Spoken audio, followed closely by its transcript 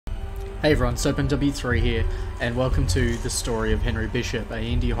Hey everyone, SoapMW3 here, and welcome to The Story of Henry Bishop, an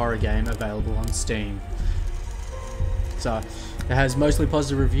indie horror game available on Steam. So, it has mostly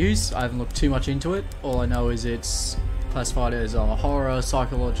positive reviews. I haven't looked too much into it. All I know is it's classified as a horror,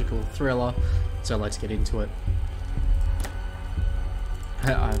 psychological thriller, so let's get into it.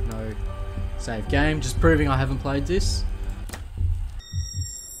 I have no save game, just proving I haven't played this.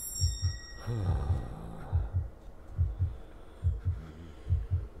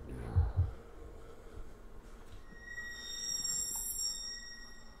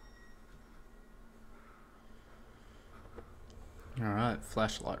 Alright,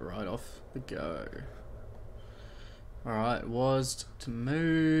 flashlight right off the go. Alright, was to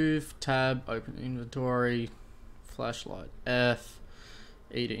move, tab, open inventory, flashlight F,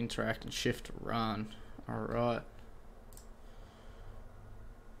 E to interact, and shift to run. Alright.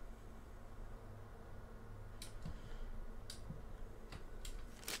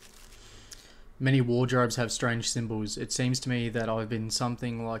 Many wardrobes have strange symbols. It seems to me that I've seen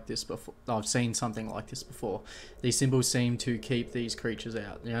something like this before. These symbols seem to keep these creatures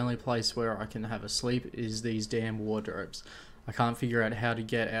out. The only place where I can have a sleep is these damn wardrobes. I can't figure out how to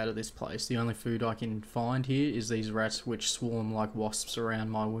get out of this place. The only food I can find here is these rats which swarm like wasps around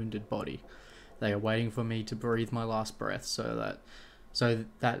my wounded body. They are waiting for me to breathe my last breath so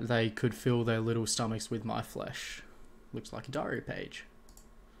that they could fill their little stomachs with my flesh. Looks like a diary page.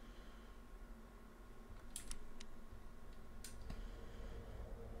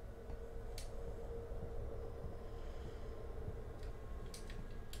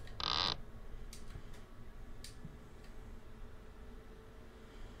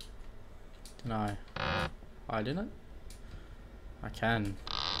 Can I hide in it? I can.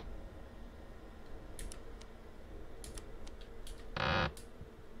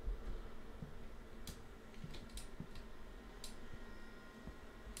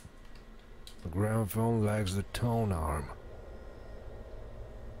 The gramophone lacks the tone arm.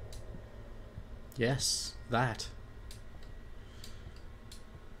 Yes, that.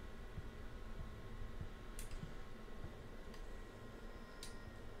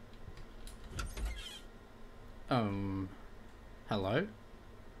 Hello?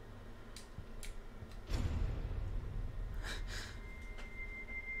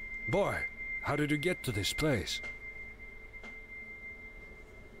 Boy, how did you get to this place?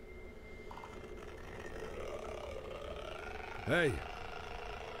 Hey,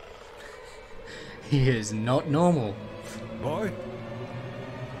 He is not normal. boy?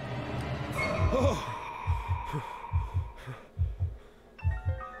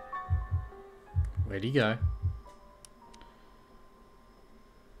 Where'd he go?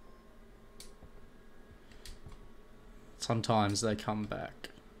 Sometimes they come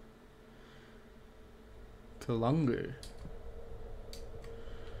back. Kalungu.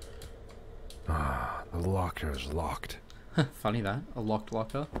 Ah, the locker is locked. Funny that. A locked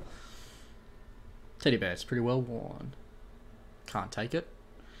locker. Teddy bear, it's pretty well worn. Can't take it.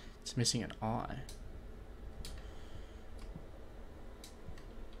 It's missing an eye.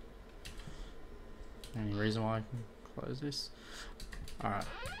 Any reason why I can close this? Alright.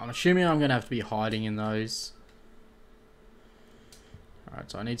 I'm assuming I'm going to have to be hiding in those. Alright,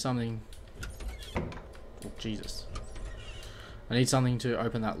 so I need something... Oh, Jesus. I need something to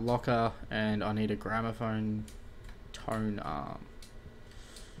open that locker, and I need a gramophone tone arm.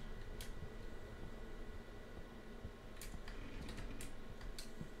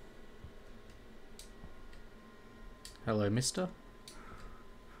 Hello, mister?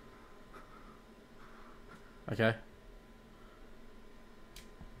 Okay.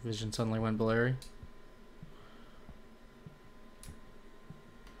 Vision suddenly went blurry.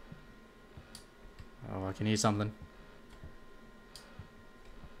 Oh, I can hear something.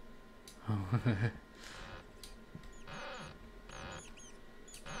 Oh.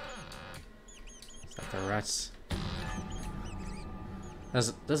 Is that the rats?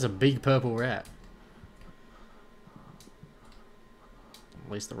 There's a big purple rat.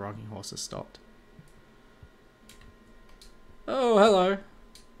 At least the rocking horse has stopped. Oh, hello.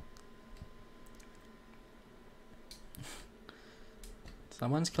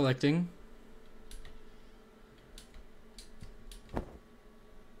 Someone's collecting.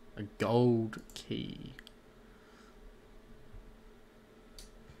 A gold key.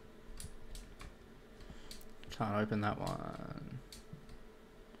 Can't open that one.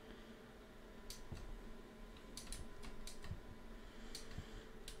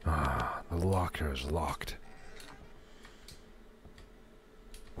 Ah, the locker is locked.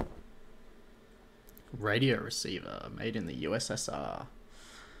 Radio receiver made in the USSR.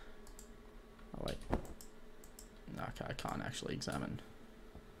 Oh wait. No, okay, I can't actually examine.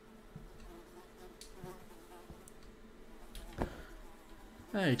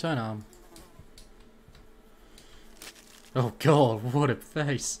 Hey, turn arm. Oh god, what a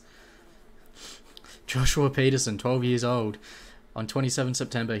face. Joshua Peterson, 12 years old. On 27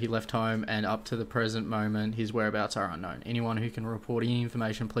 September, he left home, and up to the present moment, his whereabouts are unknown. Anyone who can report any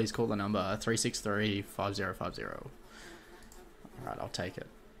information, please call the number 363-5050. Alright, I'll take it.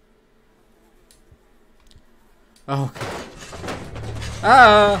 Oh, god.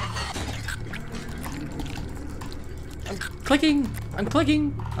 Ah! I'm clicking! I'm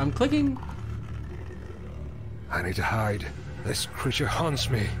clicking! I'm clicking! I need to hide. This creature haunts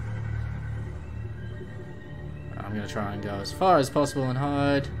me. I'm gonna try and go as far as possible and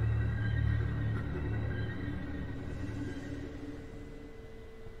hide.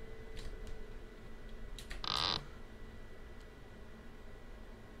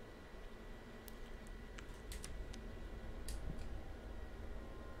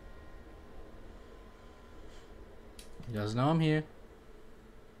 He doesn't know I'm here.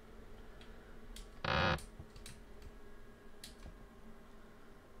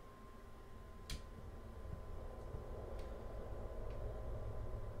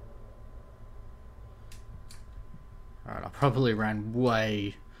 Alright, I probably ran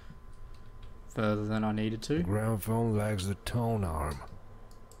way further than I needed to. Gramophone lags the tone arm.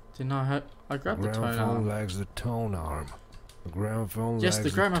 Didn't I I grabbed the tone Gramophone arm. lags the tone arm. The gramophone Yes, lags the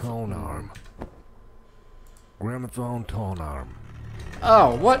the gramophone tone arm. Gramophone tone arm.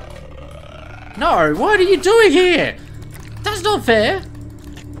 Oh, what? No, what are you doing here? That's not fair.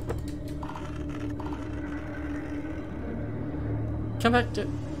 Come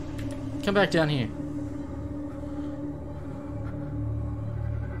back down here.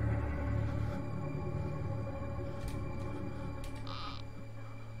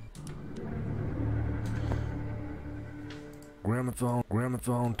 Gramophone,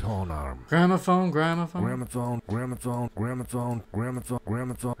 gramophone tone arm. Gramophone. Gramophone.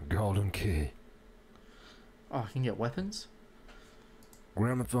 Golden key. Oh, I can get weapons?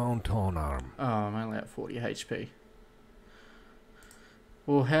 Gramophone tone arm. Oh, I'm only at 40 HP.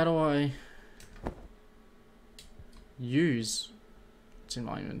 Well, how do I use it's in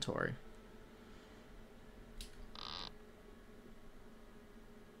my inventory?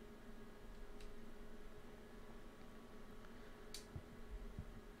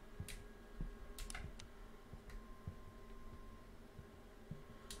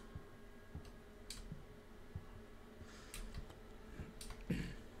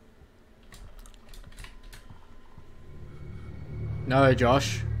 No,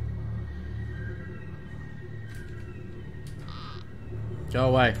 Josh. Go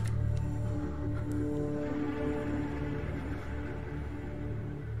away.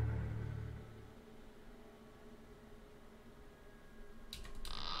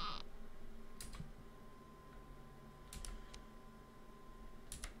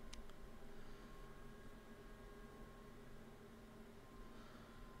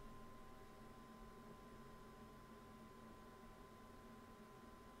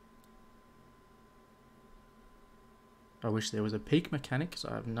 I wish there was a peak mechanic, because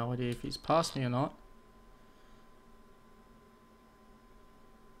I have no idea if he's past me or not.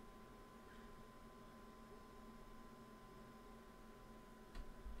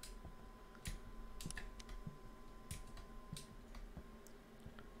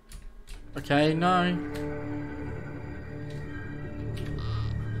 Okay, no.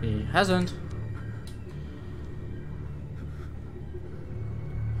 He hasn't.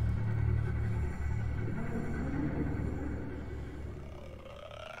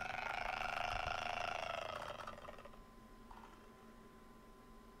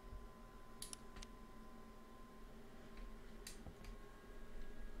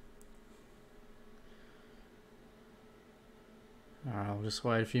 Alright, I'll just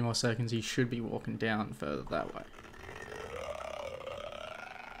wait a few more seconds. He should be walking down further that way.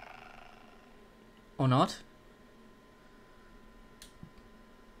 Or not?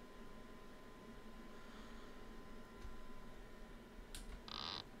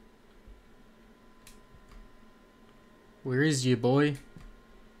 Where is you, boy?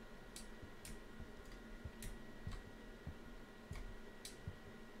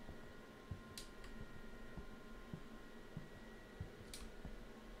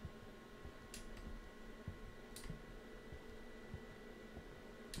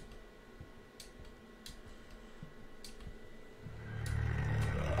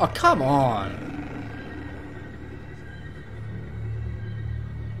 Oh, come on.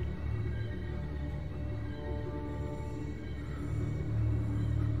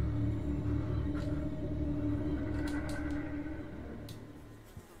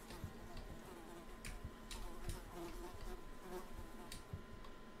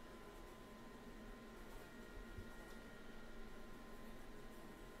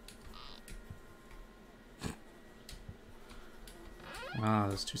 Ah,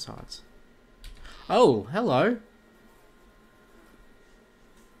 there's two sides. Oh, hello.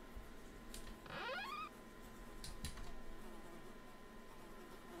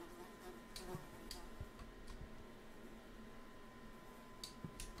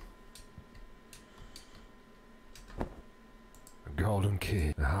 A golden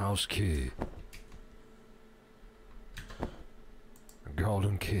key. A house key. A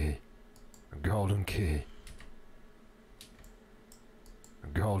golden key. A golden key. A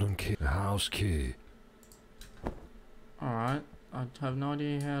golden key. A house key. Alright, I have no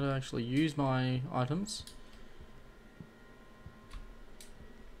idea how to actually use my items.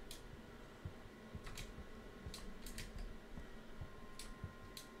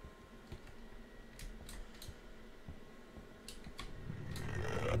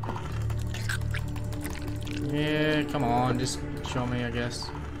 Yeah, come on, just show me, I guess.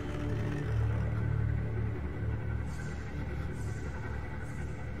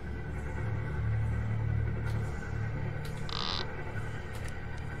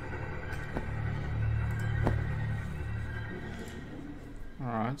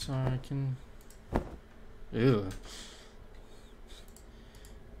 Alright, so I can... Ew.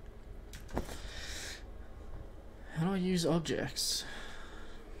 How do I use objects?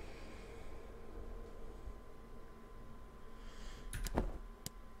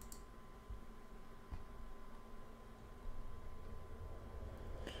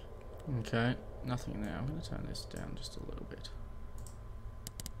 Okay, nothing there. I'm going to turn this down just a little bit.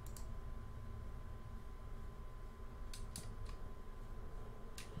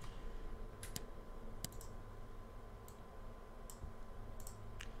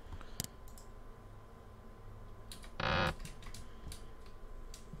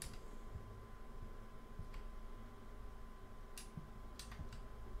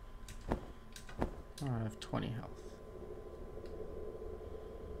 I have 20 health.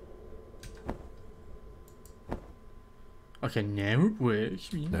 Okay, now it works.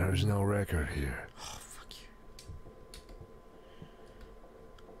 There is no record here. Oh, fuck you.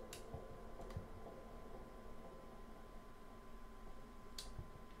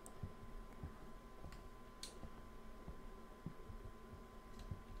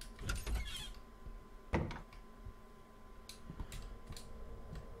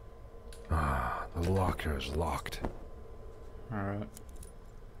 Ah, the locker is locked. Alright.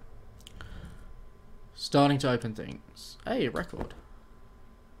 Starting to open things. Hey, a record.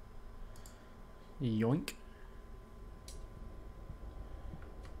 Yoink.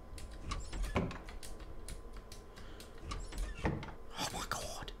 Oh my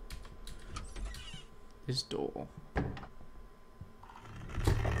god. This door.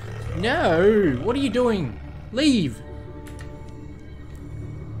 No! What are you doing? Leave!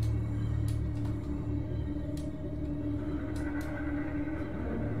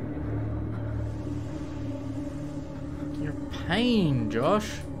 You're a pain, Josh.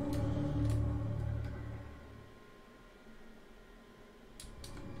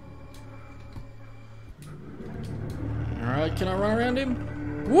 Alright, can I run around him?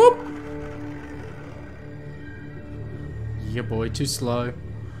 Whoop! Yeah, boy, too slow.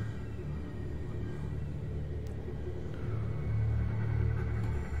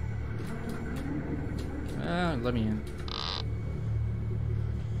 Ah, let me in.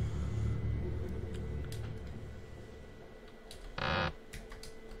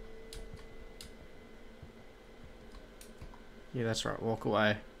 Yeah, that's right. Walk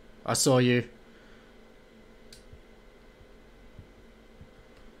away. I saw you.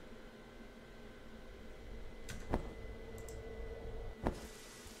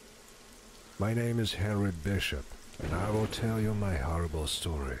 My name is Harry Bishop, and I will tell you my horrible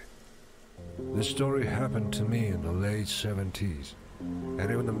story. This story happened to me in the late 70s, and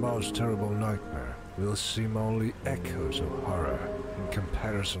even the most terrible nightmare will seem only echoes of horror in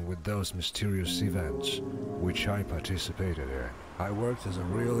comparison with those mysterious events which I participated in. I worked as a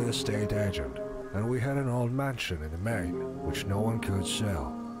real estate agent, and we had an old mansion in Maine which no one could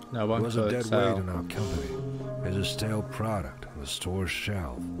sell. No one It was a could dead sell. weight in our company, as a stale product on the store's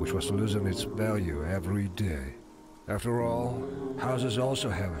shelf, which was losing its value every day. After all, houses also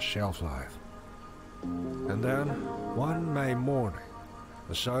have a shelf life. And then, one May morning,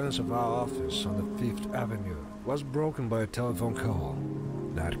 the silence of our office on the 5th Avenue was broken by a telephone call.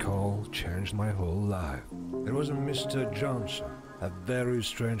 That call changed my whole life. It was a Mr. Johnson, a very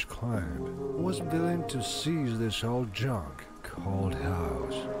strange client, who was willing to seize this old junk called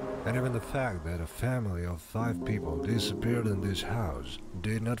house. And even the fact that a family of 5 people disappeared in this house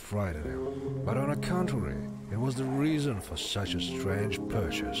did not frighten him. But on the contrary, it was the reason for such a strange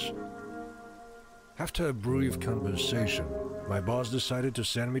purchase. After a brief conversation, my boss decided to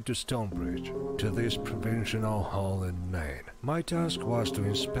send me to Stonebridge, to this provincial hall in Maine. My task was to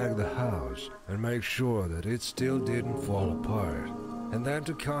inspect the house and make sure that it still didn't fall apart, and then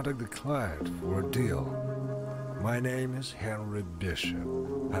to contact the client for a deal. My name is Henry Bishop.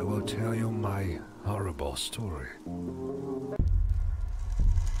 I will tell you my horrible story.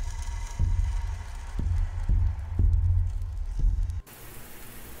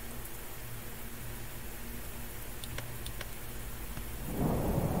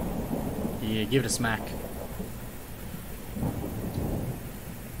 Yeah, give it a smack.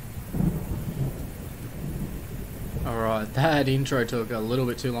 Alright, that intro took a little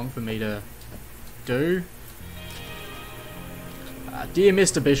bit too long for me to do. Dear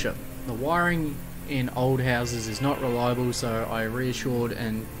Mr. Bishop, the wiring in old houses is not reliable, so I reassured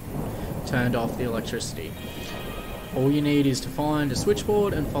and turned off the electricity. All you need is to find a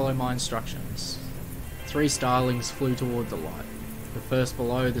switchboard and follow my instructions. 3 starlings flew toward the light. The first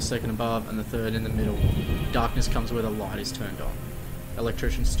below, the second above, and the third in the middle. Darkness comes where the light is turned on.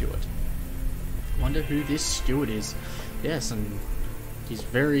 Electrician Stewart. Wonder who this Stewart is. Yes, and he's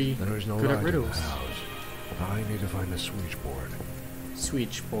very There is no good light at in the riddles. house. I need to find a switchboard.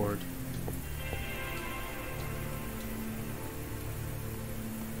 Switchboard.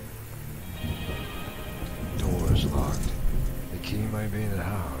 Door is locked. The key might be in the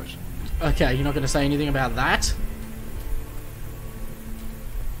house. Okay, you're not going to say anything about that?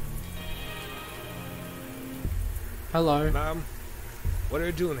 Hello. Ma'am, what are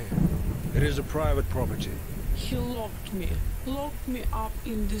you doing here? It is a private property. He locked me up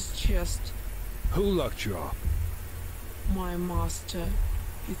in this chest. Who locked you up? My master.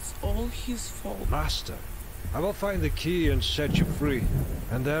 It's all his fault. Master. I will find the key and set you free,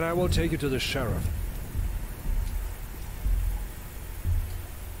 and then I will take you to the sheriff.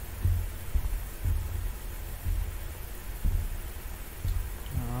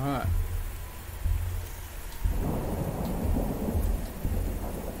 Alright.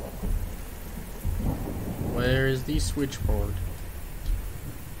 Where is the switchboard?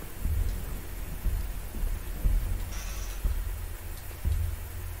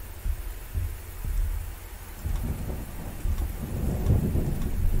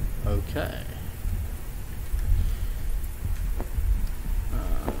 Okay.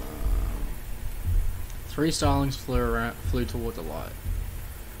 3 starlings flew toward the light.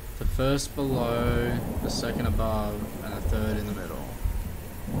 The first below, the second above, and the third in the middle.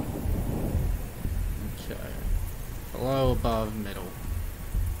 Okay. Below, above, middle.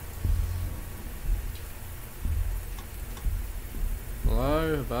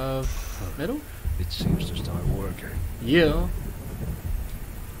 Below, above, middle? It seems to start working. Yeah.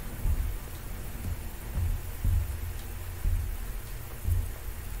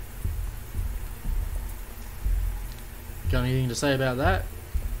 Got anything to say about that?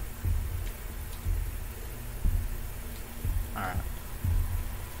 Alright.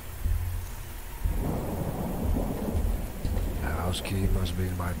 The house key must be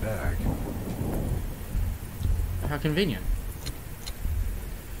in my bag. How convenient.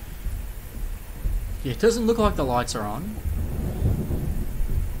 Yeah, it doesn't look like the lights are on.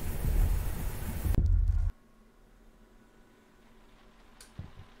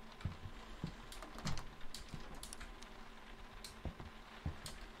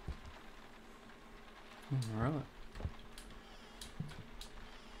 Alright.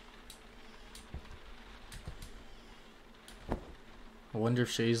 I wonder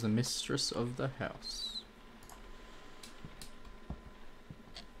if she's the mistress of the house.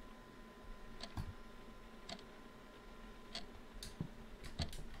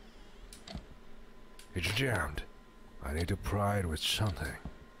 It's jammed. I need to pry it with something.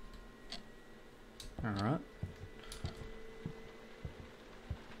 Alright.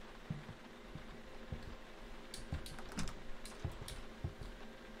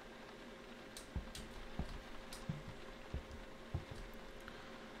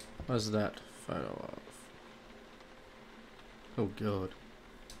 What's that photo of? Oh god.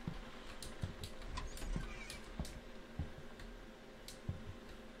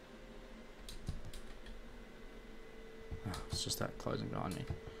 Oh, it's just that closing behind me.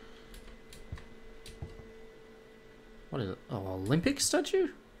 What is it? Oh, Olympic statue?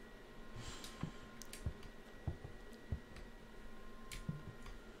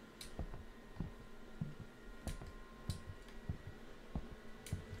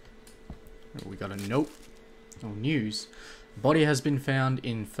 We got a note. Oh, news. Body has been found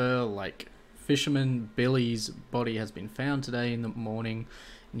in Fur Lake. Fisherman Billy's body has been found today in the morning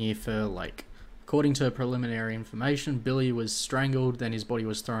near Fur Lake. According to preliminary information, Billy was strangled, then his body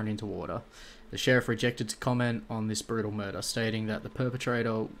was thrown into water. The sheriff rejected to comment on this brutal murder, stating that the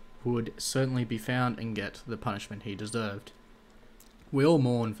perpetrator would certainly be found and get the punishment he deserved. We all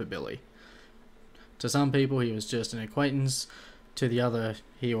mourn for Billy. To some people, he was just an acquaintance. To the other,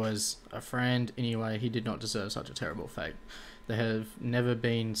 he was a friend. Anyway, he did not deserve such a terrible fate. There have never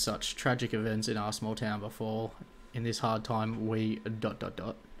been such tragic events in our small town before. In this hard time, we ...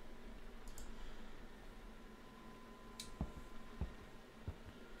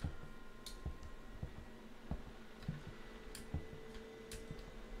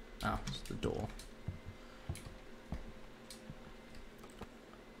 Ah, it's the door.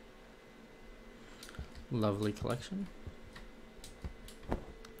 Lovely collection.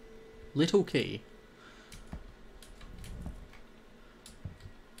 Little key.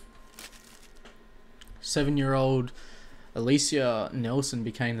 Seven-year-old Alicia Nelson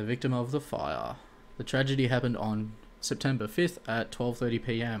became the victim of the fire. The tragedy happened on September 5th at 12:30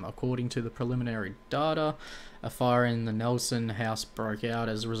 p.m. According to the preliminary data, a fire in the Nelson house broke out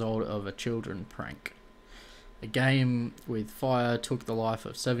as a result of a children prank. A game with fire took the life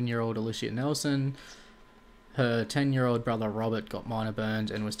of 7-year-old Alicia Nelson. Her 10-year-old brother Robert got minor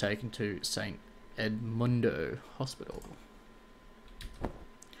burns and was taken to St. Edmundo Hospital.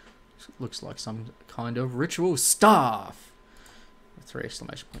 Looks like some kind of ritual staff. 3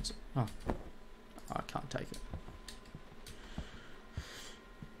 exclamation points. Oh, I can't take it.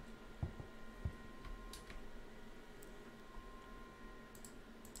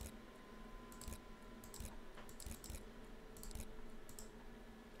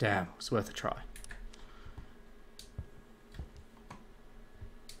 Damn, it's worth a try.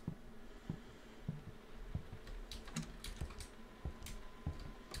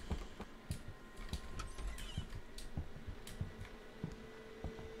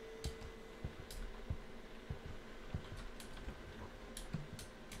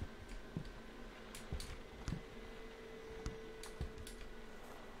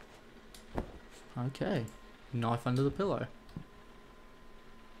 Okay, knife under the pillow.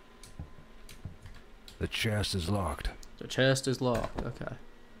 The chest is locked. The chest is locked, okay.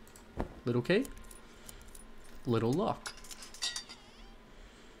 Little key. Little lock.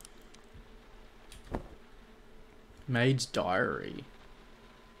 Maid's diary.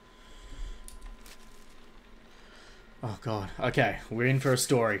 Oh god, okay, we're in for a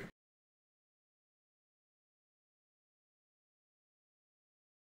story.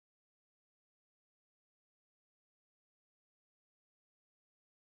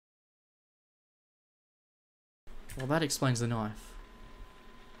 Well, that explains the knife.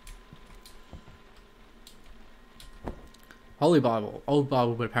 Holy Bible. Old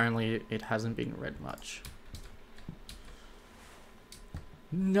Bible, but apparently it hasn't been read much.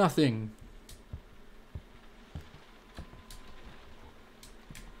 Nothing.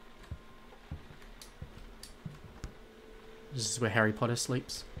 This is where Harry Potter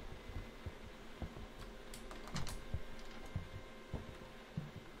sleeps.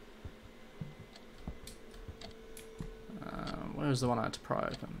 Where's the one I had to pry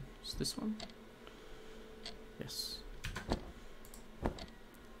open? Is this one? Yes.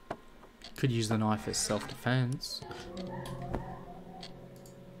 Could use the knife as self-defense.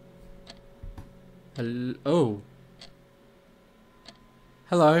 Oh.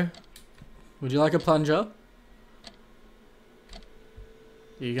 Hello. Would you like a plunger?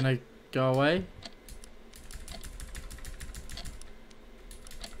 Are you gonna go away?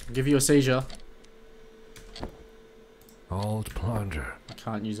 I'll give you a seizure. Old plunger. I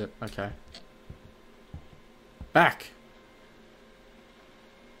can't use it. Okay. Back!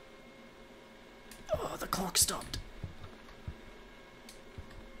 Oh, the clock stopped.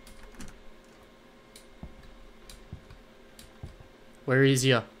 Where is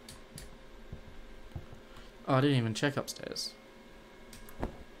ya? Oh, I didn't even check upstairs.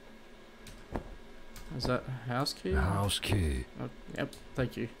 Is that a house key? The house key. Oh, yep,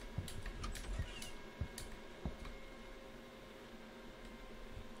 thank you.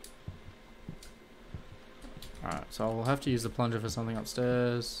 Alright, so I'll have to use the plunger for something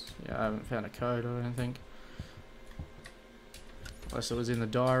upstairs. Yeah, I haven't found a code or anything. Unless it was in the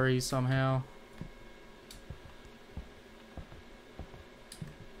diary somehow.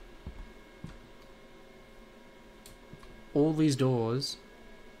 All these doors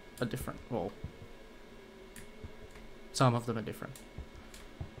are different. Well, some of them are different.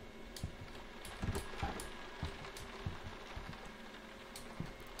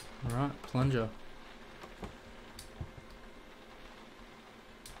 Alright, plunger.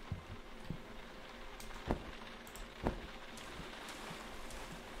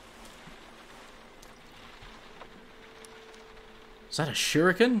 Is that a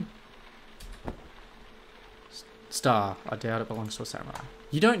shuriken? star. I doubt it belongs to a samurai.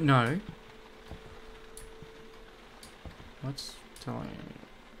 You don't know. What's telling me?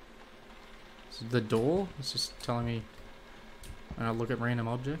 Is it the door? It's just telling me when I look at random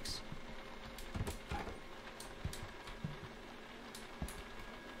objects.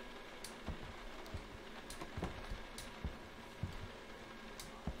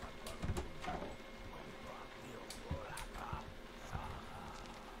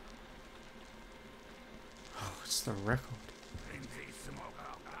 Oh, it's the record.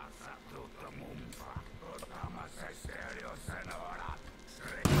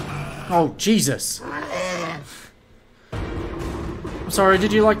 Oh, Jesus. I'm sorry,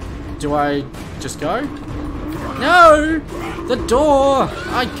 did you like... Do I just go? No! The door!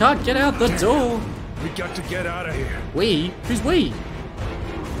 I can't get out the door! We got to get out of here. We? Who's we?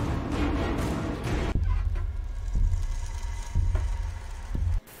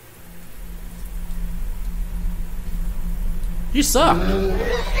 You suck!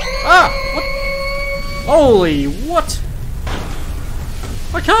 Ah! What? Holy, what?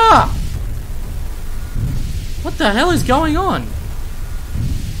 My car! What the hell is going on?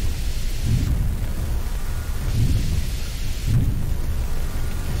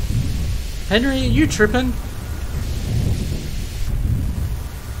 Henry, are you tripping?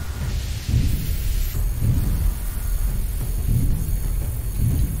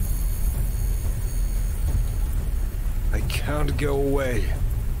 I can't go away.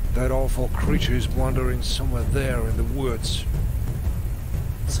 That awful creature is wandering somewhere there in the woods.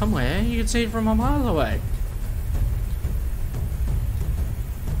 Somewhere? You can see it from a mile away.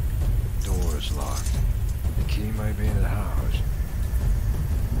 Door is locked. The key might be in the house.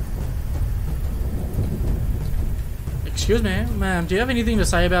 Excuse me, ma'am, do you have anything to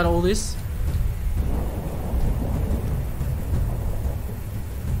say about all this?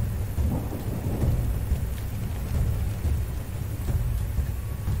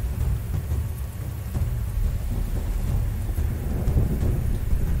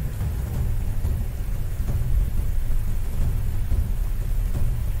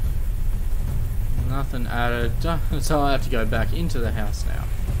 Nothing added, so I have to go back into the house now.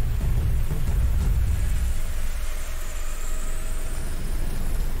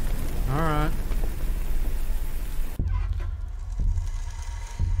 Alright.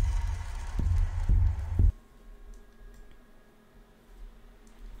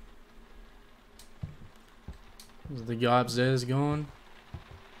 Is the guy upstairs gone?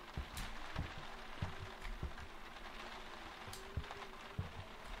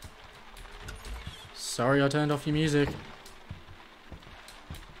 Sorry I turned off your music.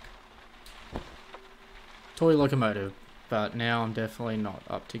 Toy locomotive. But now I'm definitely not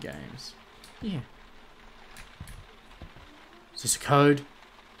up to games. Yeah. Is this a code?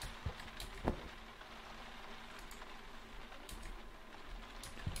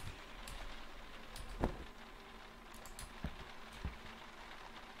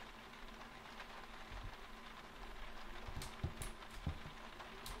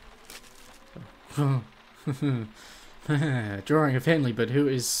 Drawing a family, but who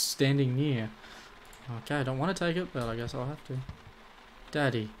is standing near? Okay, I don't want to take it, but I guess I'll have to.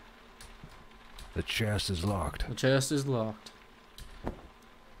 Daddy. The chest is locked. The chest is locked.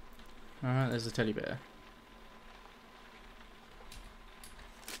 Alright, there's a teddy bear.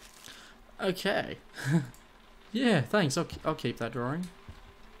 Okay. Yeah, thanks. I'll keep that drawing.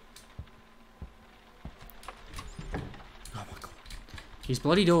 Oh my god. These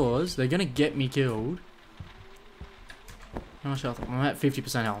bloody doors, they're gonna get me killed. How much health? I'm at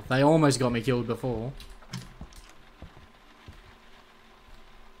 50% health. They almost got me killed before.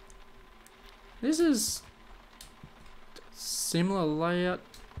 This is similar layout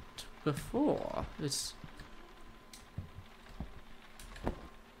to before. It's...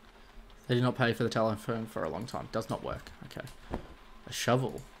 They did not pay for the telephone for a long time. Does not work. Okay. A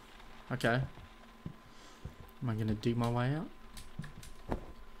shovel. Okay. Am I gonna dig my way out?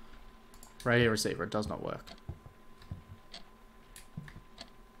 Radio receiver. It does not work.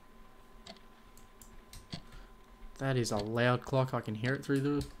 That is a loud clock. I can hear it through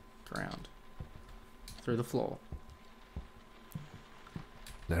the ground. Through the floor.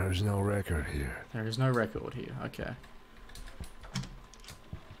 There is no record here. There is no record here. Okay.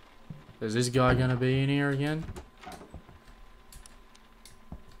 Is this guy gonna be in here again?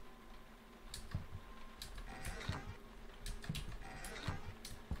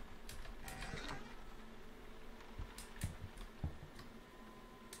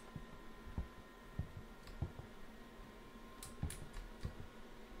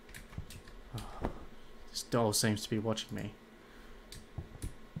 This doll seems to be watching me.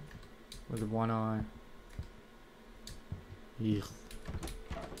 With one eye. Ugh.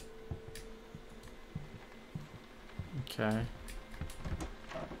 Okay.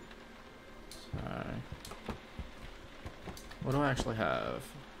 So, what do I actually have?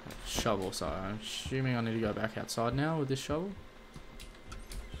 A shovel, so I'm assuming I need to go back outside now with this shovel.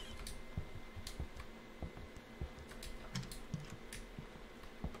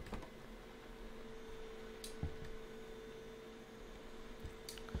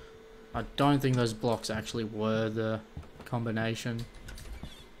 I don't think those blocks actually were the combination.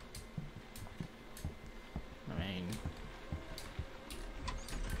 I mean,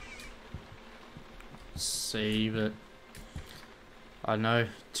 see, but I don't know,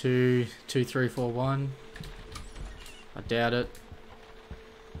 2, 2, 3, 4, 1. I doubt it.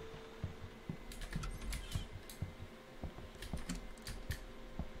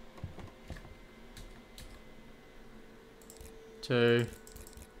 Two.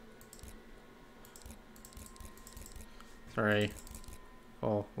 3,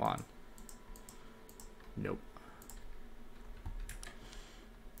 4, 1. Nope.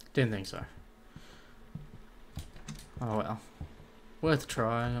 Didn't think so. Oh well. Worth a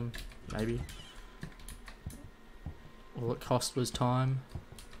try, maybe. All it cost was time.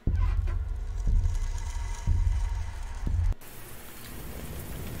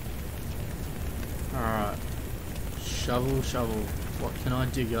 Alright. Shovel, shovel. What can I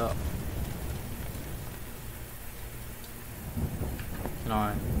dig up? Can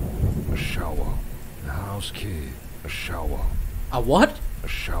I? A shower. A house key. A shower. A what? A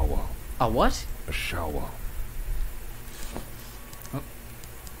shower. A what? A shower. Oh.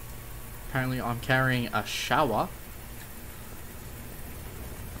 Apparently I'm carrying a shower.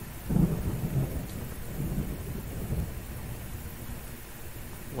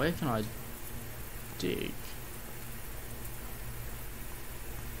 Where can I dig?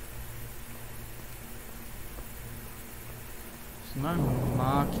 There's no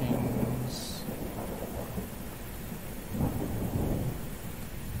markings.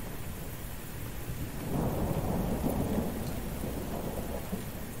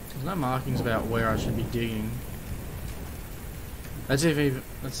 There's no markings about where I should be digging. That's A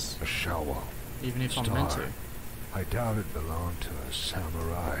shower. even if Star. I'm meant to. I doubt it belonged to a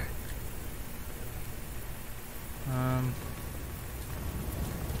samurai.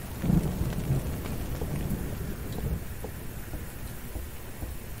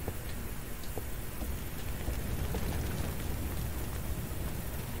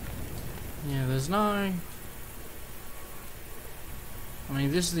 Yeah, there's no... I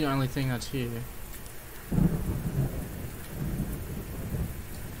mean, this is the only thing that's here.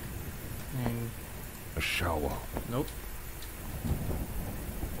 And... A shower. Nope.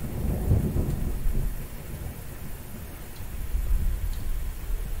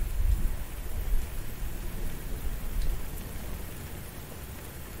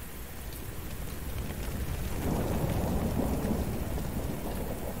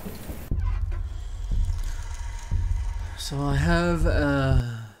 So I have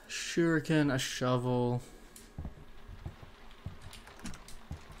a shuriken, a shovel,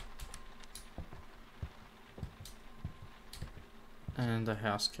 and a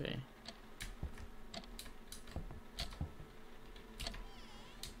house key.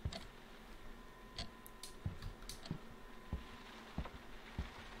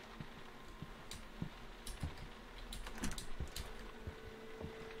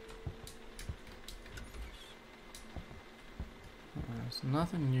 There's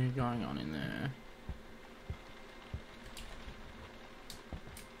nothing new going on in there.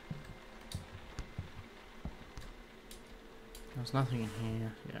 There's nothing in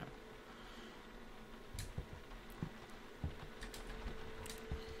here, yeah.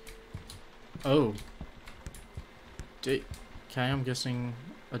 Oh. Okay, I'm guessing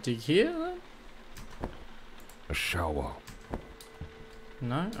a dig here then? A shower.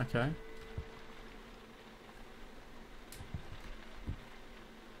 No? Okay.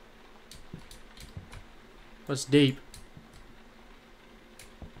 What's deep?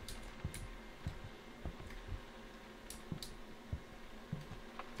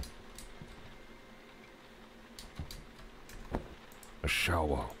 A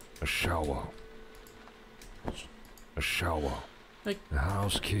shower. A shower. A shower. Like, A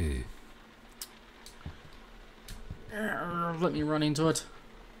house key. let me run into it.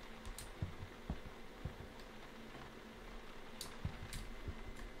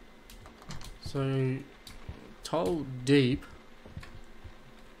 So, told deep.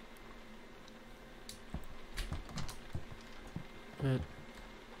 But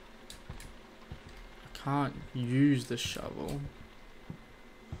I can't use the shovel.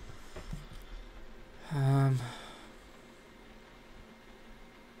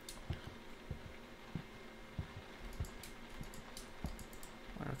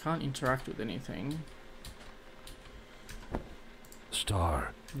 can't interact with anything.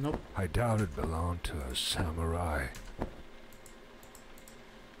 Star. Nope. I doubt it belonged to a samurai.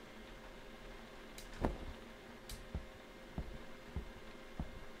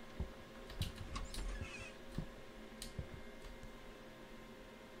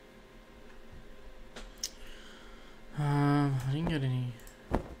 I didn't get any.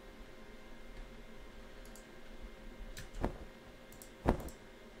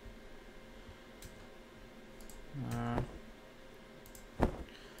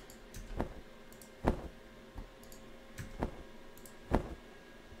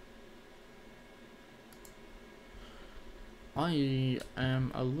 I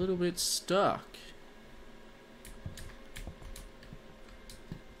am a little bit stuck.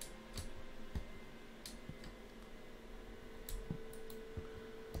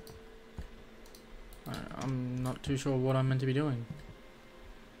 I'm not too sure what I'm meant to be doing.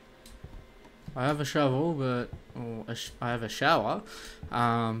 I have a shovel, but I have a shower,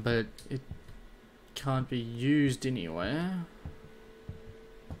 but it can't be used anywhere,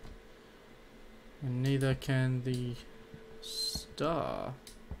 and neither can the star.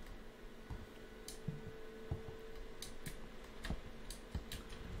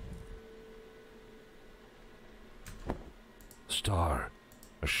 Star,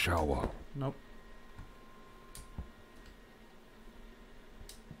 a shower. Nope.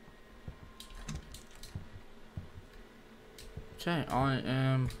 Okay, I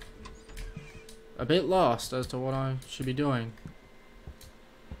am a bit lost as to what I should be doing.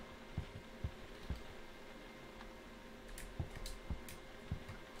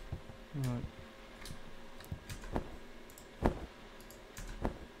 Right.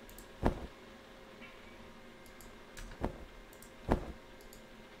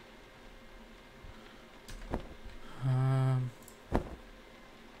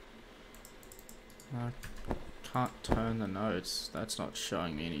 I can't turn the notes. That's not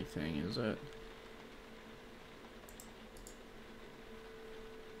showing me anything, is it?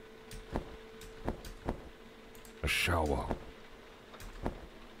 A shower.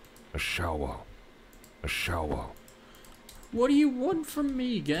 A shower. A shower. What do you want from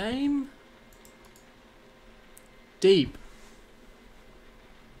me, game? Deep.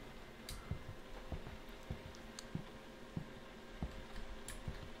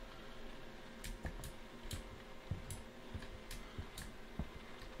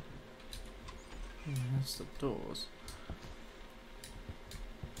 That's the doors.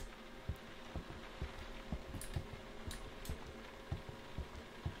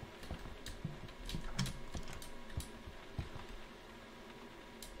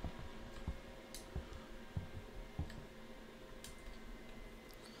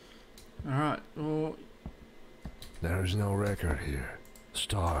 Alright, well... There is no record here.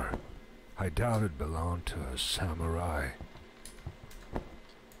 Star. I doubt it belonged to a samurai.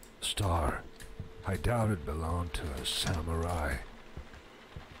 Star. I doubt it belonged to a samurai.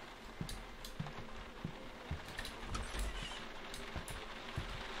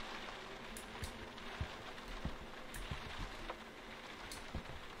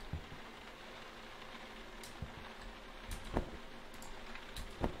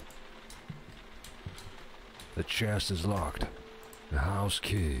 The chest is locked. The house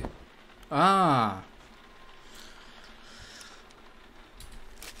key. Ah!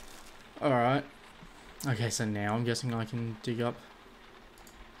 Alright. Okay, so now I'm guessing I can dig up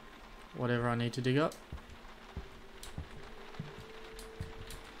whatever I need to dig up.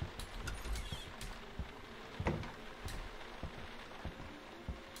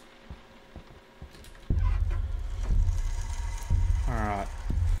 Alright.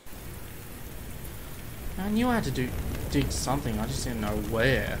 I knew I had to dig something, I just didn't know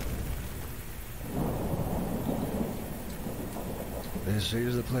where. This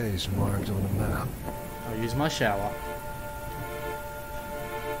is the place marked on the map. I'll use my shower.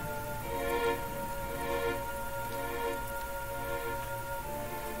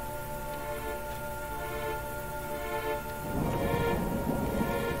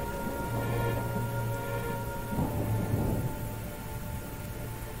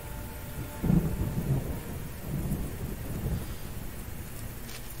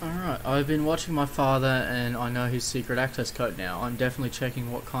 Alright, I've been watching my father and I know his secret access code now. I'm definitely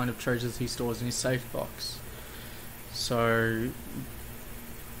checking what kind of treasures he stores in his safe box. So,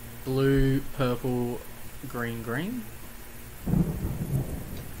 blue, purple, green, green.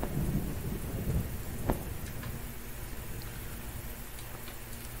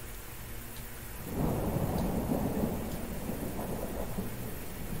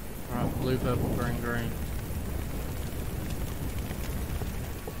 Alright, blue, purple, green, green.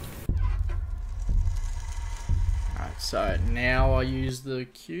 So now I use the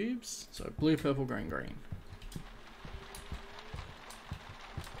cubes. So blue, purple, green, green.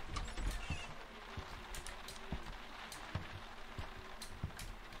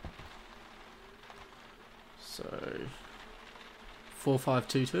 So 4, 5,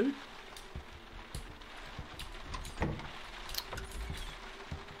 2, 2.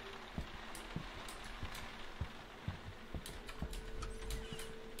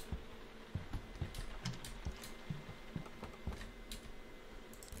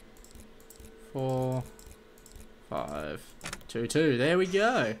 Four, 5, 2, 2. There we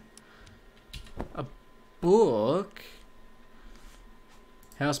go. A book.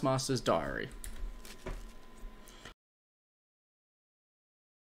 Housemaster's Diary.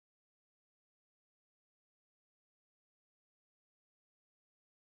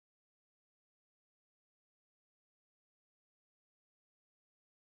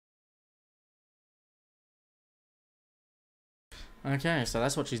 Okay, so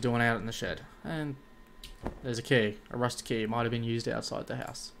that's what she's doing out in the shed. And there's a key, a rusty key. It might have been used outside the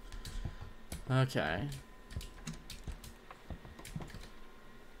house. Okay.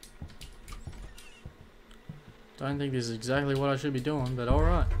 Don't think this is exactly what I should be doing, but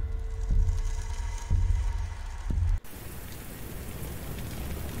alright.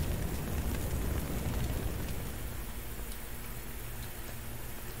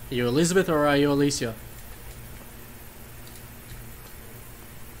 Are you Elizabeth or are you Alicia?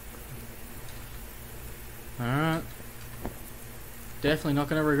 Alright. Definitely not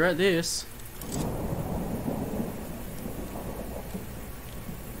going to regret this.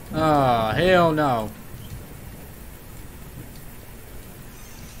 Oh, hell no.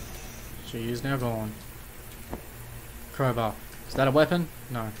 She is now gone. Crowbar. Is that a weapon?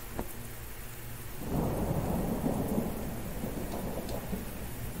 No.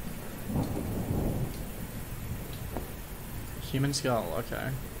 Human skull, okay.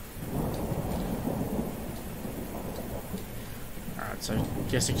 Alright, so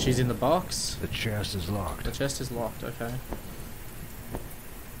guessing she's in the box. The chest is locked. The chest is locked, okay.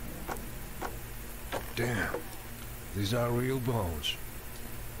 Damn. These are real bones.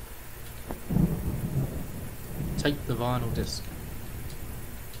 Take the vinyl disc.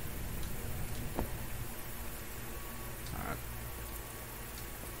 Alright.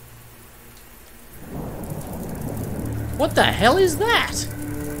 What the hell is that?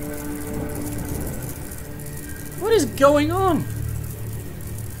 What is going on?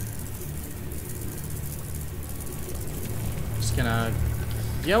 Just gonna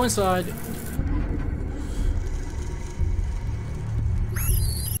go inside.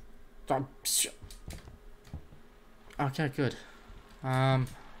 Okay, good.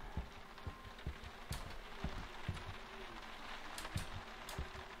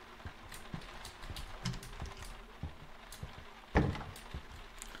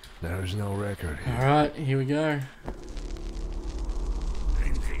 There is no record here. Alright, here we go.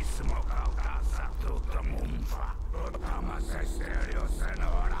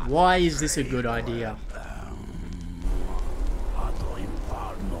 Why is this a good idea?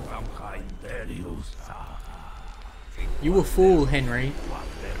 You a fool, Henry.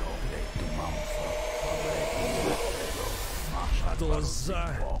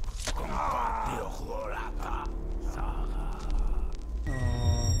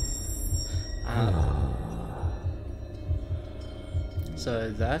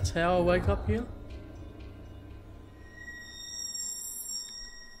 So that's how I wake up here?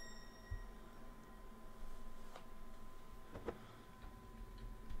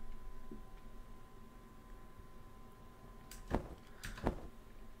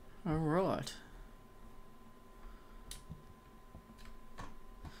 Alright.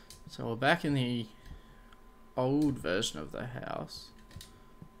 So we're back in the old version of the house.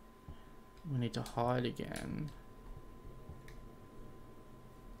 We need to hide again.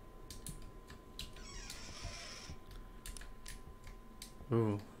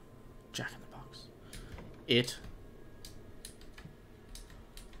 Ooh. Jack in the box. It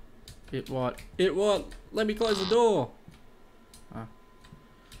what? It what? Let me close the door. Ah.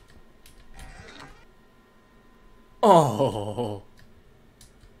 Oh.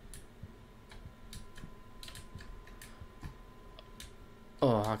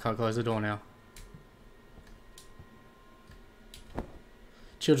 Oh, I can't close the door now.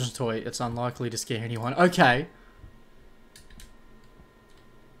 Children's toy. It's unlikely to scare anyone. Okay.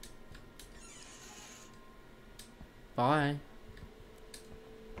 Bye.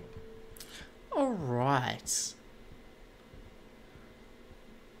 Alright.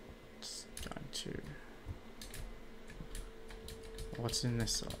 Just going to... What's in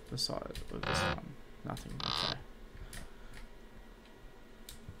this side? The side of this one? Nothing. Okay.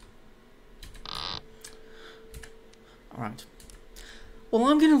 Right. Well,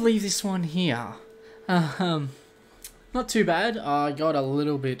 I'm going to leave this one here. Not too bad. I got a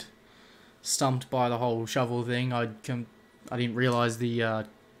little bit stumped by the whole shovel thing. I didn't realise the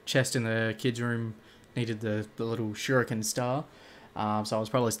chest in the kids' room needed the little shuriken star. So I was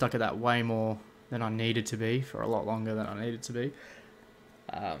probably stuck at that way more than I needed to be, for a lot longer than I needed to be.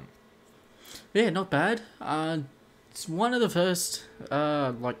 Yeah, not bad. It's one of the first,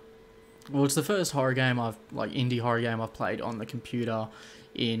 it's the first horror game indie horror game I've played on the computer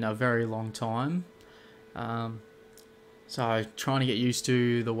in a very long time. So trying to get used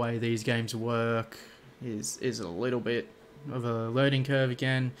to the way these games work is a little bit of a learning curve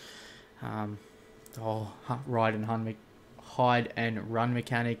again. The whole hide and run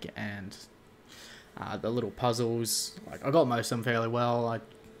mechanic and the little puzzles. Like, I got most of them fairly well. It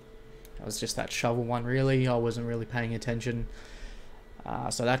was just that shovel one, really. I wasn't really paying attention.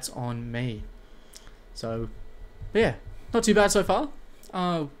 So that's on me. So, yeah, not too bad so far.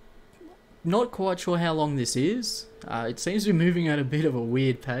 Not quite sure how long this is. It seems to be moving at a bit of a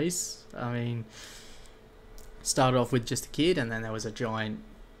weird pace. I mean, started off with just a kid, and then there was a giant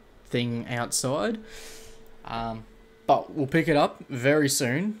thing outside. But we'll pick it up very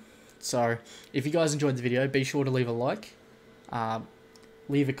soon. So, if you guys enjoyed the video, be sure to leave a like.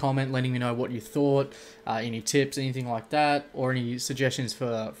 Leave a comment letting me know what you thought, any tips, anything like that, or any suggestions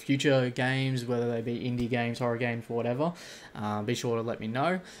for future games, whether they be indie games, horror games, whatever. Be sure to let me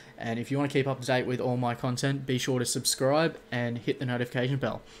know. And if you want to keep up to date with all my content, be sure to subscribe and hit the notification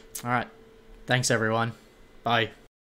bell. Alright, thanks everyone. Bye.